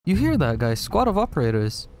You hear that, guys? Squad of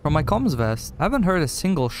operators. From my comms vest. I haven't heard a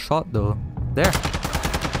single shot though. There.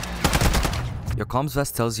 Your comms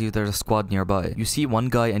vest tells you there's a squad nearby. You see one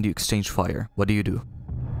guy and you exchange fire. What do?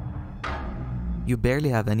 You barely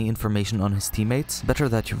have any information on his teammates. Better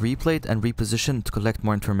that you replate and reposition to collect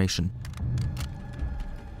more information.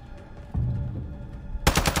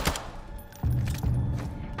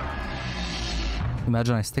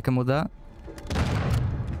 Imagine I stick him with that.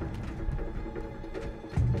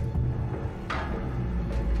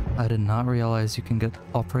 I did not realize you can get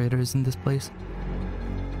operators in this place.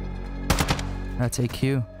 That's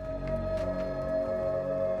AQ.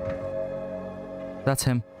 That's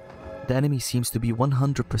him. The enemy seems to be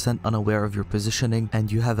 100% unaware of your positioning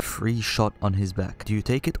and you have a free shot on his back. Do you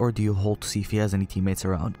take it or do you hold to see if he has any teammates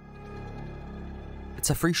around?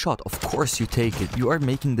 It's a free shot, of course you take it. You are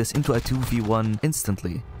making this into a 2v1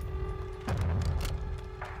 instantly.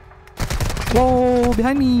 Whoa,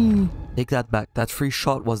 behind me! Take that back. That free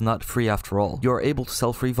shot was not free after all. You are able to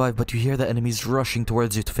self-revive, but you hear the enemies rushing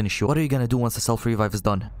towards you to finish you. What are you gonna do once the self-revive is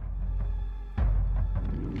done?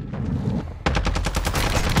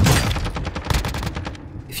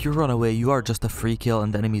 If you run away, you are just a free kill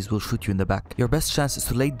and the enemies will shoot you in the back. Your best chance is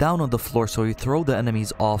to lay down on the floor so you throw the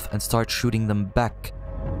enemies off and start shooting them back.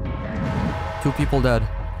 2 people dead.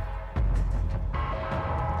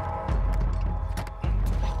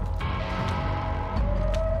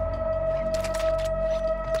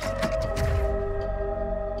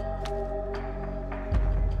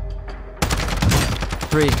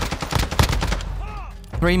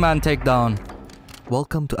 Three-man takedown.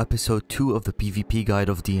 Welcome to episode 2 of the PvP guide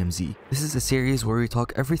of DMZ. This is a series where we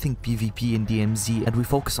talk everything PvP in DMZ and we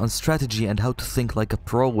focus on strategy and how to think like a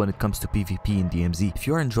pro when it comes to PvP in DMZ. If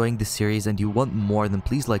you are enjoying this series and you want more, then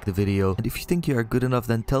please like the video. And if you think you are good enough,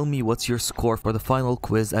 then tell me what's your score for the final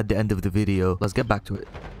quiz at the end of the video. Let's get back to it.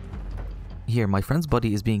 Here, my friend's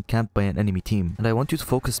body is being camped by an enemy team, and I want you to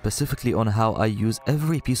focus specifically on how I use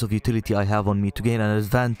every piece of utility I have on me to gain an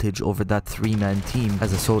advantage over that 3-man team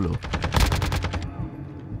as a solo.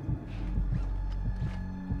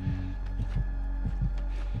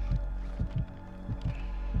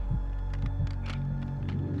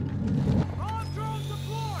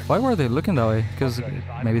 Why were they looking that way? Because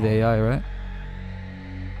maybe the AI, right?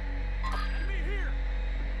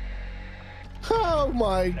 Oh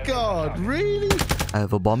my god, really? I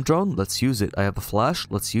have a bomb drone, let's use it. I have a flash,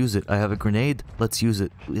 let's use it. I have a grenade, let's use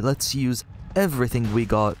it. Let's use everything we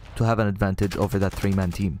got to have an advantage over that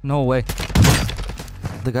 3-man team. No way.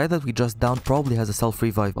 The guy that we just downed probably has a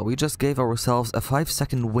self-revive, but we just gave ourselves a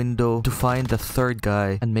 5-second window to find the 3rd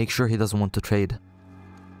guy and make sure he doesn't want to trade.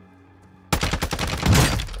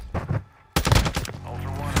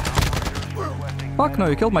 Fuck no,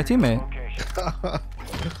 you killed my teammate.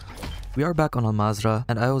 We are back on Al Mazrah,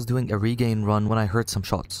 and I was doing a regain run when I heard some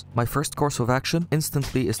shots. My first course of action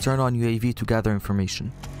instantly is turn on UAV to gather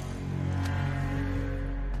information.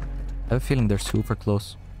 I have a feeling they're super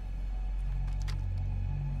close.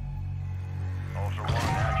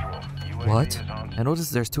 What? I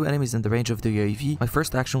noticed there's 2 enemies in the range of the UAV. My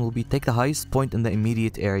first action will be take the highest point in the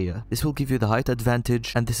immediate area. This will give you the height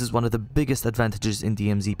advantage, and this is one of the biggest advantages in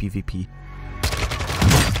DMZ PvP.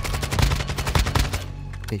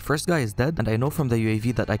 Okay, first guy is dead, and I know from the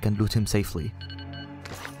UAV that I can loot him safely.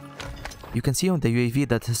 You can see on the UAV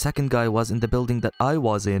that the 2nd guy was in the building that I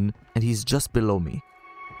was in, and he's just below me.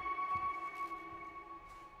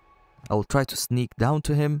 I will try to sneak down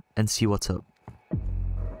to him and see what's up.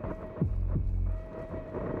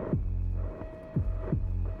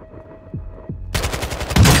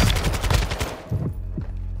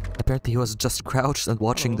 Apparently he was just crouched and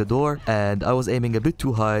watching the door, and I was aiming a bit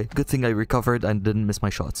too high. Good thing I recovered and didn't miss my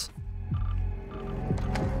shots.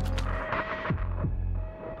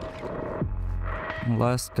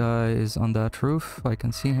 Last guy is on that roof. I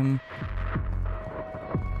can see him.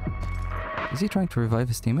 Is he trying to revive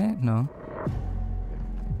his teammate? No.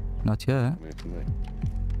 Not yet.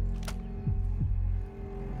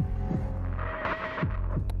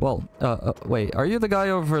 Well, wait, are you the guy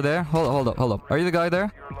over there? Hold up. Are you the guy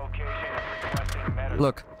there?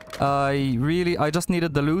 Look, I just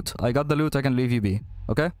needed the loot. I got the loot, I can leave you be.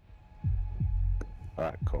 Okay?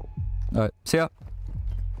 Alright, cool. Alright, see ya.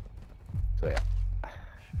 So yeah.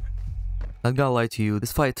 Not gonna lie to you,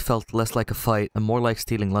 this fight felt less like a fight and more like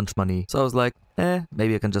stealing lunch money. So I was like,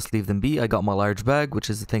 maybe I can just leave them be. I got my large bag, which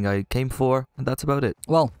is the thing I came for, and that's about it.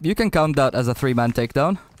 Well, you can count that as a 3-man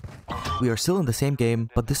takedown. We are still in the same game,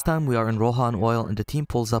 but this time we are in Rohan Oil and the team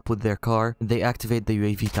pulls up with their car and they activate the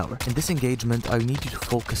UAV tower. In this engagement, I need you to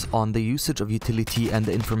focus on the usage of utility and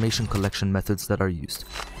the information collection methods that are used.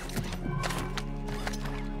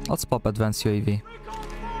 Let's pop advanced UAV.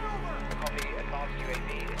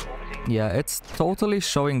 Yeah, it's totally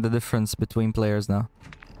showing the difference between players now.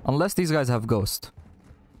 Unless these guys have Ghost.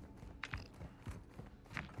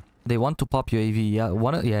 They want to pop UAV.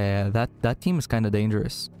 Yeah, that team is kind of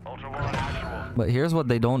dangerous. But here's what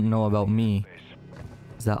they don't know about me.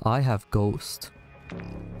 Is that I have Ghost.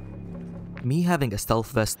 Me having a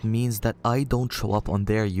stealth vest means that I don't show up on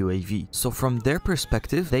their UAV. So from their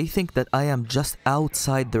perspective, they think that I am just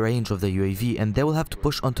outside the range of the UAV and they will have to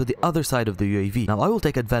push onto the other side of the UAV. Now I will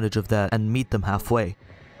take advantage of that and meet them halfway.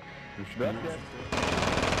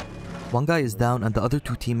 One guy is down and the other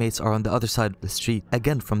two teammates are on the other side of the street.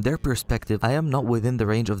 Again, from their perspective, I am not within the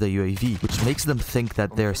range of the UAV, which makes them think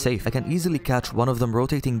that they're safe. I can easily catch one of them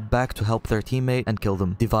rotating back to help their teammate and kill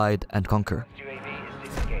them. Divide and conquer.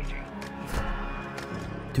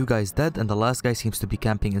 Two guys dead and the last guy seems to be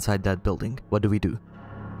camping inside that building. What do we do?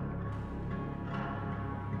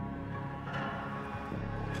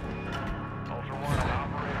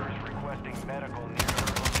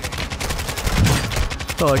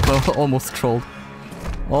 Oh, I almost trolled.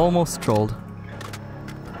 Almost trolled.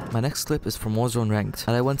 My next clip is from Warzone Ranked,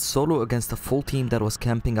 and I went solo against a full team that was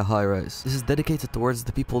camping a high-rise. This is dedicated towards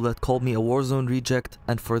the people that called me a Warzone reject,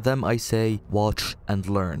 and for them I say, watch and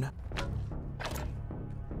learn.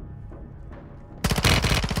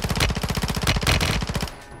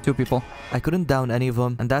 Two people. I couldn't down any of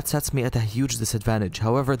them, and that sets me at a huge disadvantage.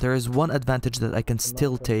 However, there is one advantage that I can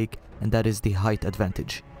still take, and that is the height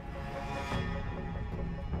advantage.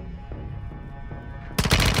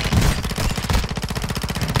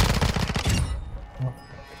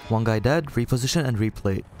 One guy dead, reposition and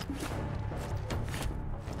replay.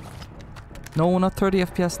 No, not 30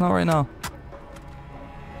 FPS, not right now.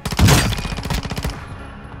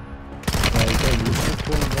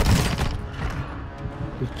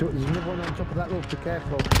 There's another one on top of that roof, be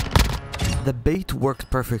careful. The bait worked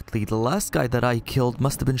perfectly. The last guy that I killed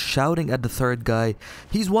must have been shouting at the third guy,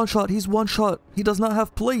 "He's one shot, he's one shot, he does not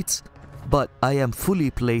have plates." But I am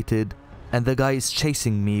fully plated and the guy is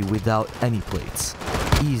chasing me without any plates.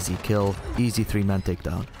 Easy kill, easy 3-man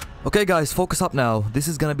takedown. Okay guys, focus up now. This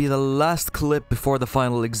is gonna be the last clip before the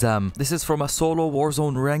final exam. This is from a solo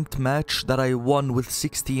Warzone Ranked match that I won with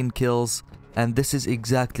 16 kills, and this is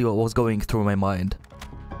exactly what was going through my mind.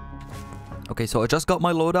 Okay, so I just got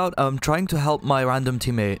my loadout. I'm trying to help my random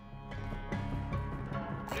teammate.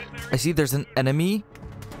 I see there's an enemy.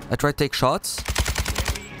 I try to take shots.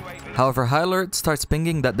 However, high alert starts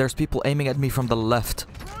pinging that there's people aiming at me from the left.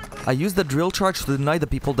 I use the drill charge to deny the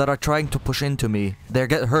people that are trying to push into me. They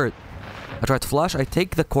get hurt. I try to flash. I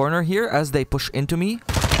take the corner here as they push into me.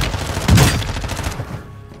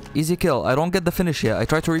 Easy kill. I don't get the finish yet. I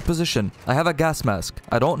try to reposition. I have a gas mask.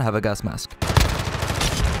 I don't have a gas mask.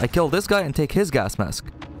 I kill this guy and take his gas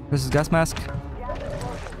mask. This is gas mask.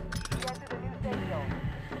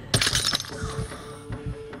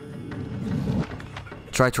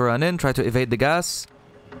 Try to run in, try to evade the gas.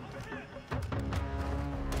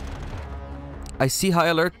 I see high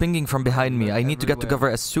alert pinging from behind me. I need to get to cover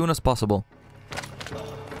as soon as possible.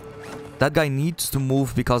 That guy needs to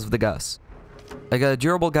move because of the gas. I got a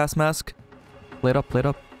durable gas mask. Plate up, plate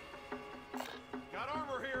up.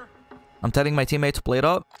 I'm telling my teammate to play it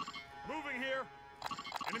up. Moving here.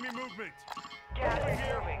 Enemy movement.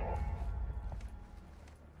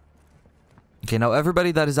 Okay, now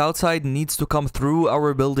everybody that is outside needs to come through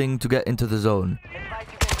our building to get into the zone.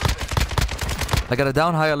 I got a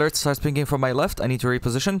down, high alert starts pinging from my left. I need to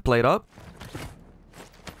reposition, play it up.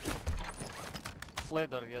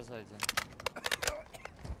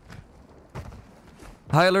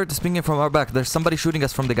 High alert is pinging from our back. There's somebody shooting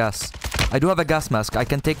us from the gas. I do have a gas mask. I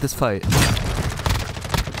can take this fight.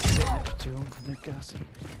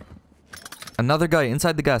 Another guy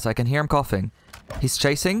inside the gas. I can hear him coughing. He's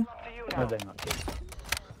chasing.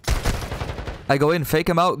 I go in, fake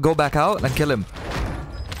him out, go back out, and kill him.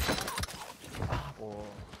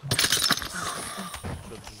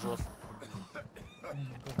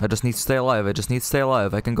 I just need to stay alive. I just need to stay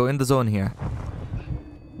alive. I can go in the zone here.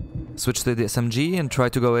 Switch to the SMG and try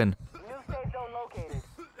to go in.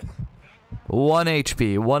 1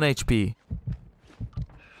 HP, 1 HP.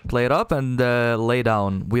 Play it up and lay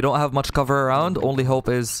down. We don't have much cover around. Only hope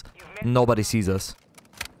is nobody sees us.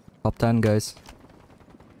 Top 10, guys.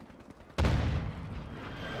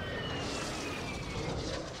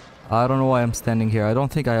 I don't know why I'm standing here. I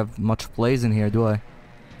don't think I have much plays in here, do I?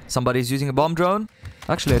 Somebody's using a bomb drone?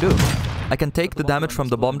 Actually, I do. I can take the damage from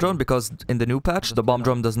the bomb drone because in the new patch, the bomb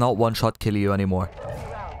drone does not one-shot kill you anymore.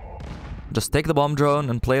 Just take the bomb drone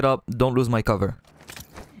and play it up. Don't lose my cover.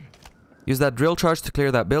 Use that drill charge to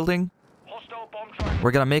clear that building. Hostile bomb drone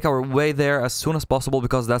We're gonna make our way there as soon as possible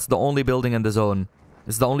because that's the only building in the zone.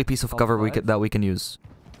 It's the only piece of cover that we can use.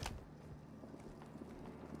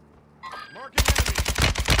 Marking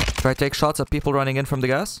enemy. Try to take shots at people running in from the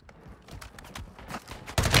gas.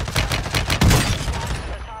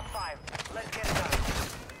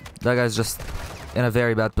 That guy's just in a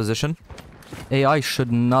very bad position. AI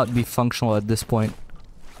should not be functional at this point.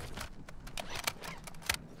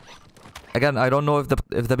 Again, I don't know if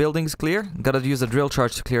the building's clear. Gotta use a drill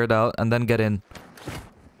charge to clear it out and then get in.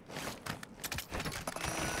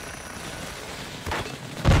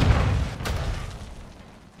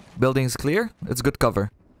 Building's clear. It's good cover.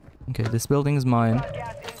 Okay, this building's mine.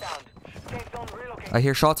 I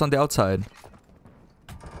hear shots on the outside.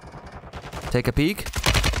 Take a peek.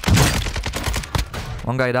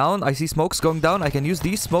 One guy down. I see smokes going down. I can use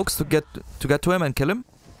these smokes to get to him and kill him.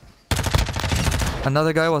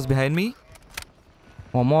 Another guy was behind me.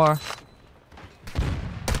 One more.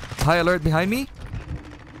 High alert behind me.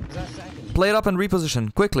 Play it up and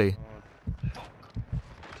reposition quickly.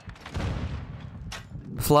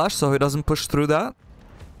 Flash so he doesn't push through that.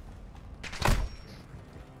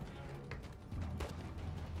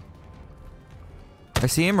 I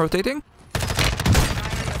see him rotating.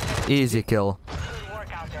 Easy kill.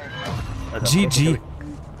 GG.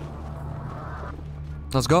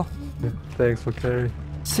 Let's go. Yeah, thanks for carry.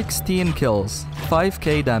 16 kills,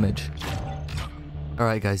 5k damage.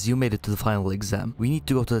 Alright guys, you made it to the final exam. We need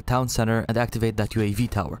to go to the town center and activate that UAV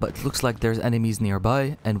tower. But it looks like there's enemies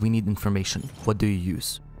nearby and we need information. What do you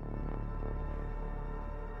use?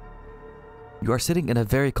 You are sitting in a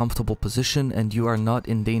very comfortable position and you are not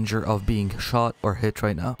in danger of being shot or hit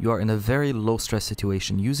right now. You are in a very low stress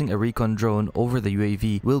situation. Using a recon drone over the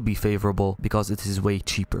UAV will be favorable because it is way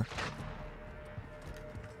cheaper.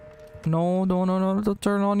 No, don't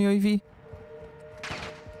turn on UAV.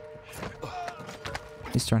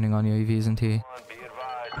 He's turning on UAV, isn't he?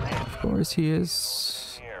 Of course he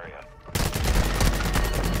is.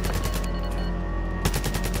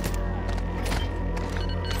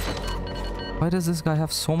 Why does this guy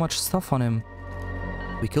have so much stuff on him?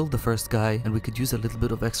 We killed the first guy and we could use a little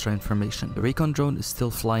bit of extra information. The recon drone is still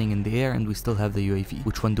flying in the air and we still have the UAV.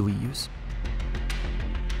 Which one do we use?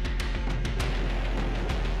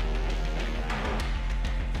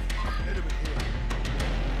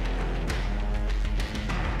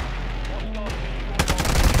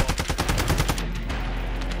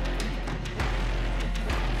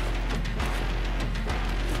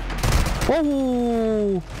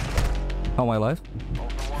 Oh! How am I alive?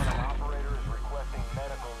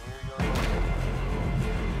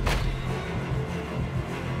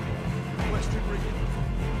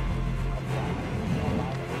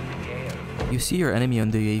 You see your enemy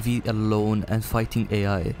on the UAV alone and fighting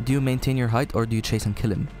AI. Do you maintain your height or do you chase and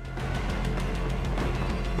kill him?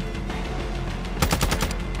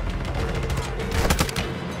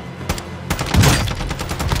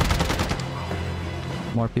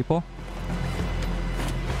 More people.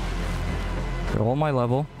 They're all my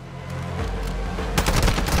level.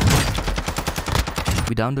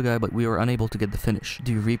 We downed the guy, but we were unable to get the finish.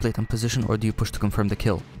 Do you replay on position or do you push to confirm the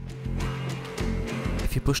kill?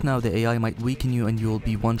 If you push now, the AI might weaken you and you will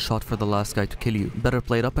be one shot for the last guy to kill you. Better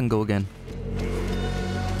play it up and go again.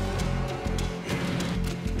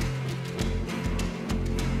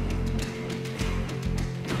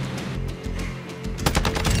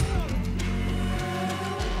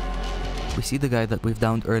 We see the guy that we've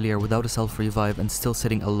downed earlier without a self-revive and still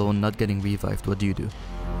sitting alone, not getting revived. What do you do?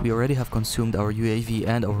 We already have consumed our UAV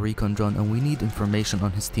and our recon drone and we need information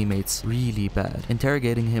on his teammates really bad.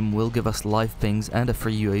 Interrogating him will give us live pings and a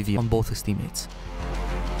free UAV on both his teammates.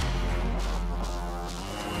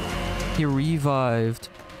 He revived.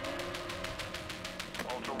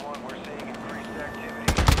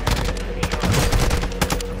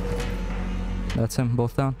 That's him,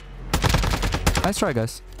 both down. Nice try,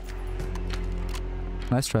 guys.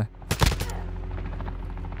 Nice try.